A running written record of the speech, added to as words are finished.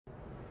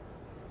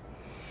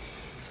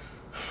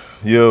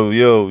Yo.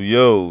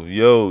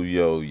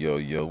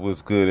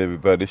 What's good,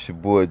 everybody? It's your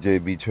boy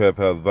JB Trap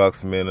House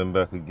Boxing Man. I'm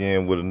back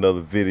again with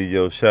another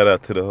video. Shout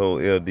out to the whole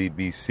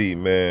LDBC,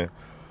 man.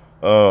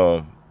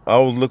 I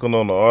was looking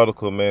on an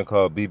article, man,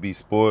 called BB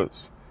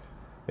Sports,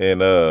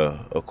 and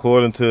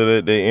according to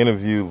that, they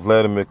interviewed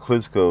Wladimir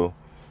Klitschko,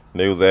 and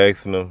they was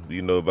asking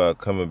him, about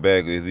coming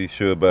back. Is he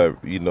sure about,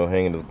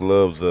 hanging his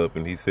gloves up?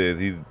 And he says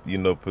he's,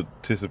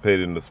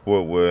 participated in the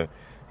sport where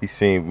he's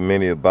seen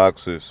many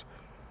boxers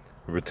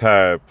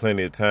retire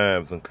plenty of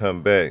times and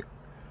come back.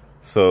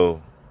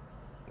 So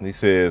he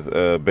says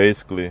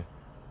basically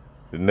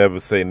never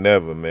say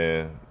never,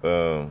 man.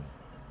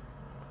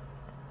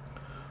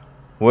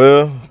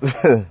 Well,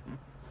 I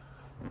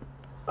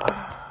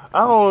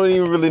don't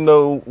even really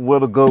know where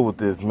to go with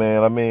this,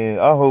 man. I mean,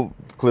 I hope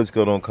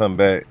Klitschko don't come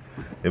back.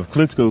 If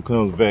Klitschko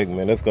comes back,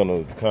 man, that's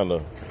gonna kind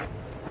of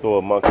throw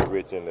a monkey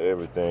wrench into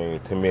everything,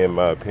 to me, in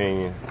my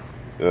opinion.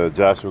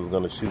 Joshua's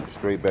gonna shoot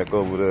straight back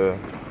over there.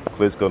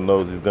 Klitschko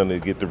knows he's gonna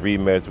get the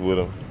rematch with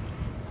him,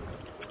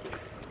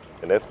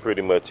 and that's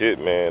pretty much it,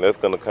 man. That's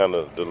gonna kind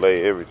of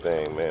delay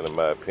everything, man, in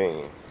my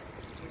opinion.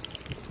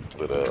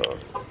 But I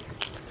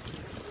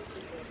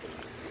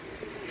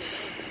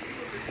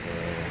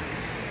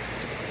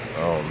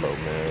don't know,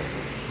 man.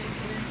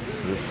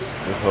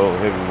 This whole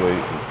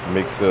heavyweight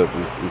mix-up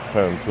is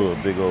turning to a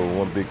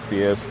one big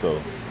fiasco.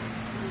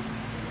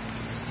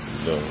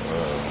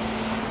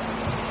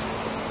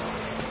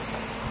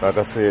 Like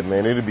I said,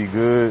 man, it'd be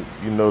good,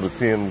 to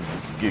see him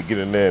get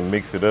in there and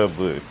mix it up.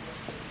 But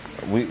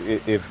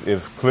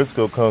if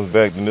Klitschko comes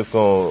back, then it's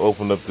gonna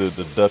open up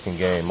the ducking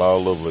game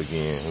all over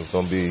again. It's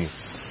gonna be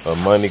a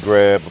money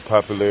grab, a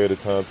popularity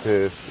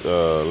contest.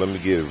 Let me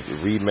get a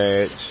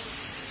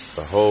rematch,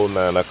 the whole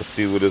nine. I could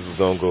see where this is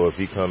gonna go if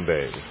he come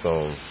back. It's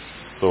gonna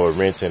throw a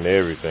wrench in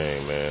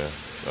everything, man.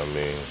 I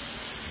mean,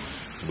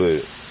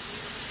 but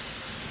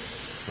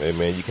hey,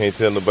 man, you can't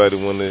tell nobody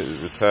when to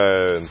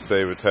retire and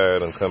stay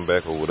retired and come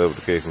back, or whatever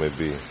the case may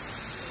be.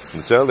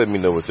 But y'all let me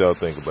know what y'all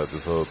think about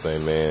this whole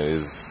thing, man.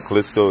 Is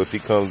Klitschko, if he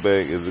comes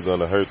back, is it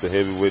gonna hurt the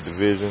heavyweight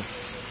division,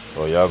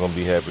 or y'all gonna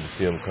be happy to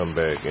see him come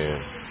back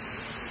and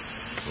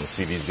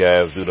see these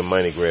guys do the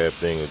money grab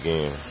thing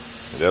again?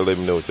 Y'all let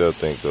me know what y'all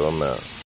think, though. I'm out.